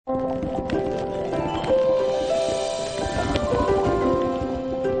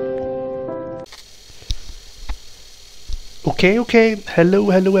Okay, hello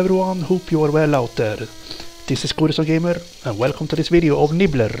everyone, hope you are well out there. This is Commodore Gamer and welcome to this video of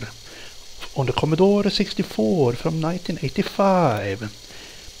Nibbler on the Commodore 64 from 1985.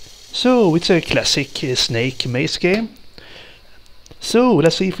 So it's a classic snake maze game. So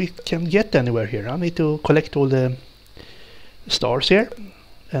let's see if we can get anywhere here. I need to collect all the stars here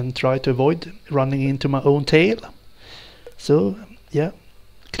and try to avoid running into my own tail. So yeah,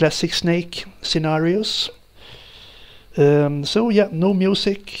 classic snake scenarios. So yeah, no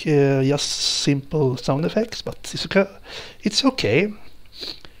music, just simple sound effects, but it's okay.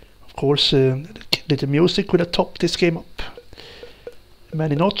 Of course, little music would have topped this game up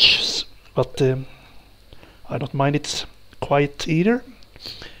many notches, but I don't mind it quite either.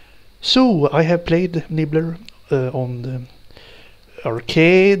 So I have played Nibbler on the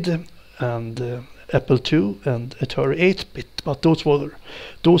arcade and Apple II and Atari 8-bit, but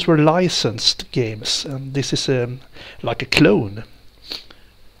those were licensed games, and this is like a clone.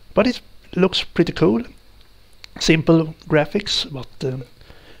 But it looks pretty cool. Simple graphics, but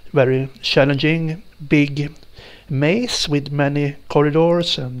very challenging, big maze with many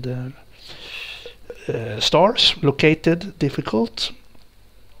corridors and stars located, difficult.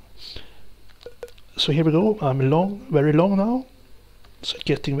 So here we go. I'm very long now. So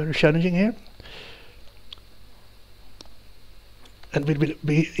getting very challenging here. And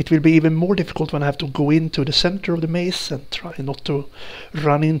it will be even more difficult when I have to go into the center of the maze and try not to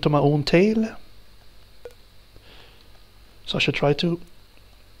run into my own tail. So I should try to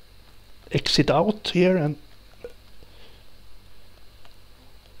exit out here and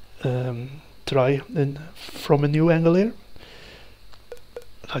try from a new angle here,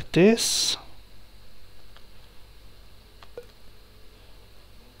 like this.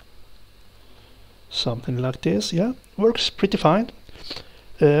 Something like this, yeah, works pretty fine.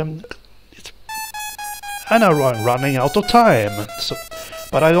 And I'm running out of time,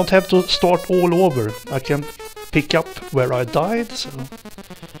 but I don't have to start all over. I can pick up where I died,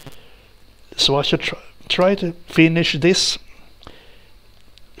 so I should try to finish this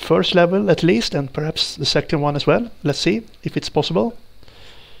first level at least, and perhaps the second one as well. Let's see if it's possible.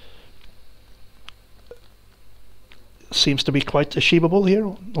 Seems to be quite achievable here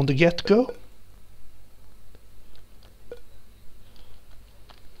on the get-go.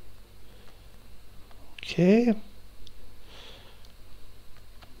 Okay.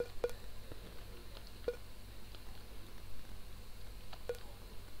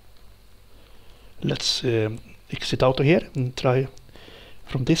 Let's exit out of here and try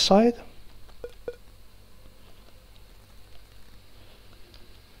from this side.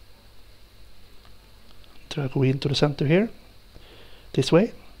 Try to go into the center here. This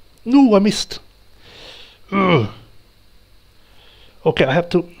way. No, I missed. Ugh. Okay, I have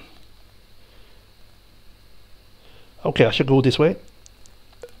to... Okay, I should go this way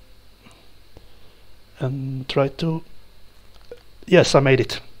and try to... Yes, I made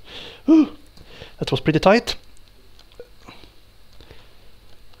it. Ooh, that was pretty tight.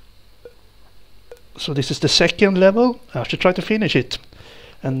 So this is the second level. I should try to finish it,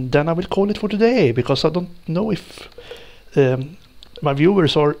 and then I will call it for today, because I don't know if my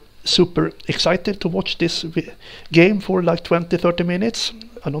viewers are super excited to watch this game for like 20-30 minutes.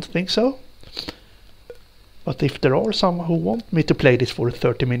 I don't think so. But if there are some who want me to play this for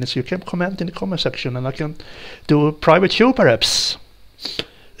 30 minutes, you can comment in the comment section and I can do a private show perhaps.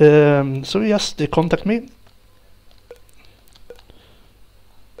 So yes, they contact me.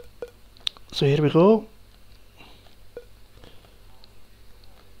 So here we go.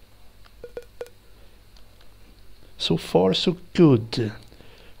 So far so good.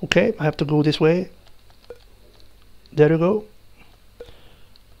 Okay, I have to go this way. There you go.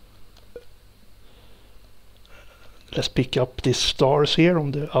 Let's pick up these stars here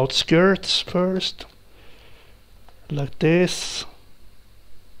on the outskirts first, like this.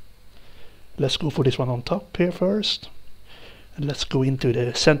 Let's go for this one on top here first, and let's go into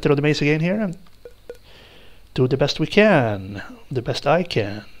the center of the maze again here and do the best we can, the best I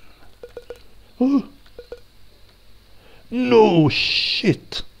can. Ooh. No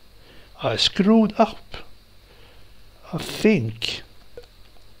shit, I screwed up, I think.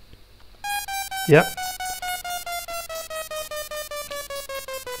 Yeah.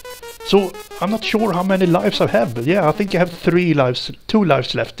 So I'm not sure how many lives I have, but yeah, I think I have 2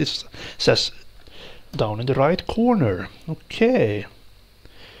 lives left. This says down in the right corner. Okay.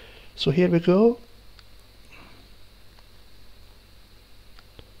 So here we go.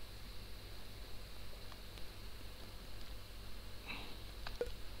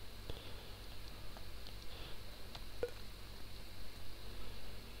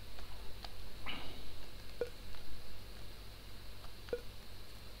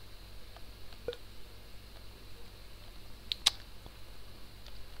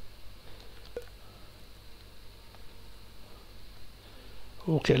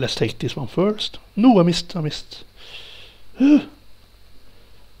 Okay, let's take this one first. No, I missed.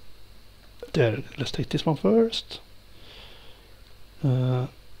 There, let's take this one first.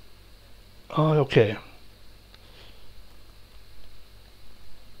 Okay.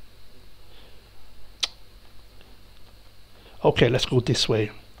 Okay, let's go this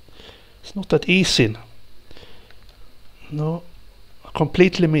way. It's not that easy. No, I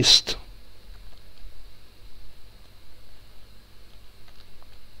completely missed.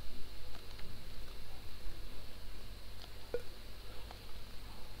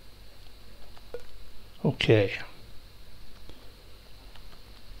 Okay.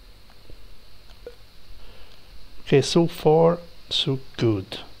 Okay, so far so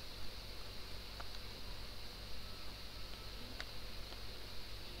good.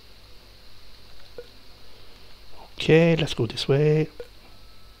 Okay, let's go this way.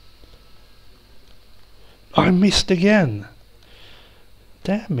 I missed again.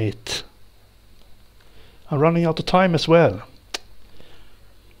 Damn it. I'm running out of time as well.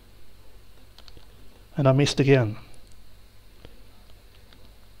 And I missed again.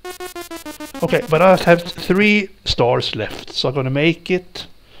 Okay, but I have 3 stars left, so I'm gonna make it.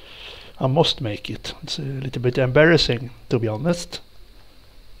 I must make it. It's a little bit embarrassing, to be honest.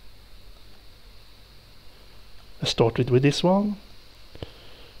 Let's start with this one.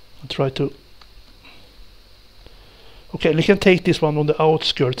 I'll try to... Okay, we can take this one on the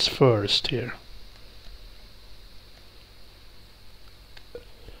outskirts first here.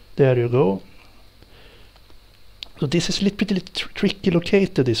 There you go. So this is a little bit tricky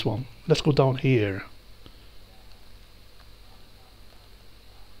located, this one. Let's go down here.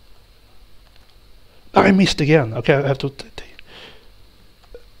 I missed again. Okay, I have to...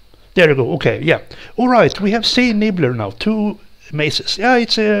 There you go. Okay, yeah. All right, we have seen Nibbler now. 2 mazes. Yeah,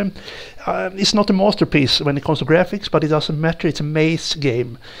 it's not a masterpiece when it comes to graphics, but it doesn't matter. It's a maze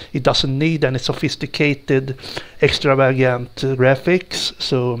game. It doesn't need any sophisticated, extravagant graphics.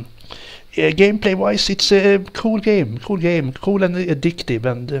 So, gameplay-wise, it's a cool game. Cool and addictive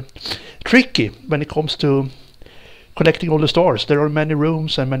and tricky when it comes to collecting all the stars. There are many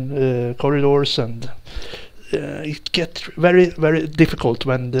rooms and many corridors, and it gets very difficult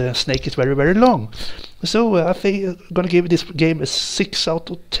when the snake is very long. So I think I'm gonna give this game a 6 out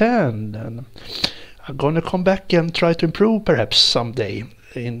of 10, and I'm gonna come back and try to improve perhaps someday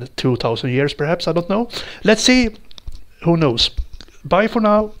in 2,000 years, perhaps. I don't know. Let's see. Who knows? Bye for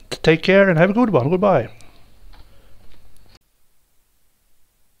now. Take care and have a good one. Goodbye.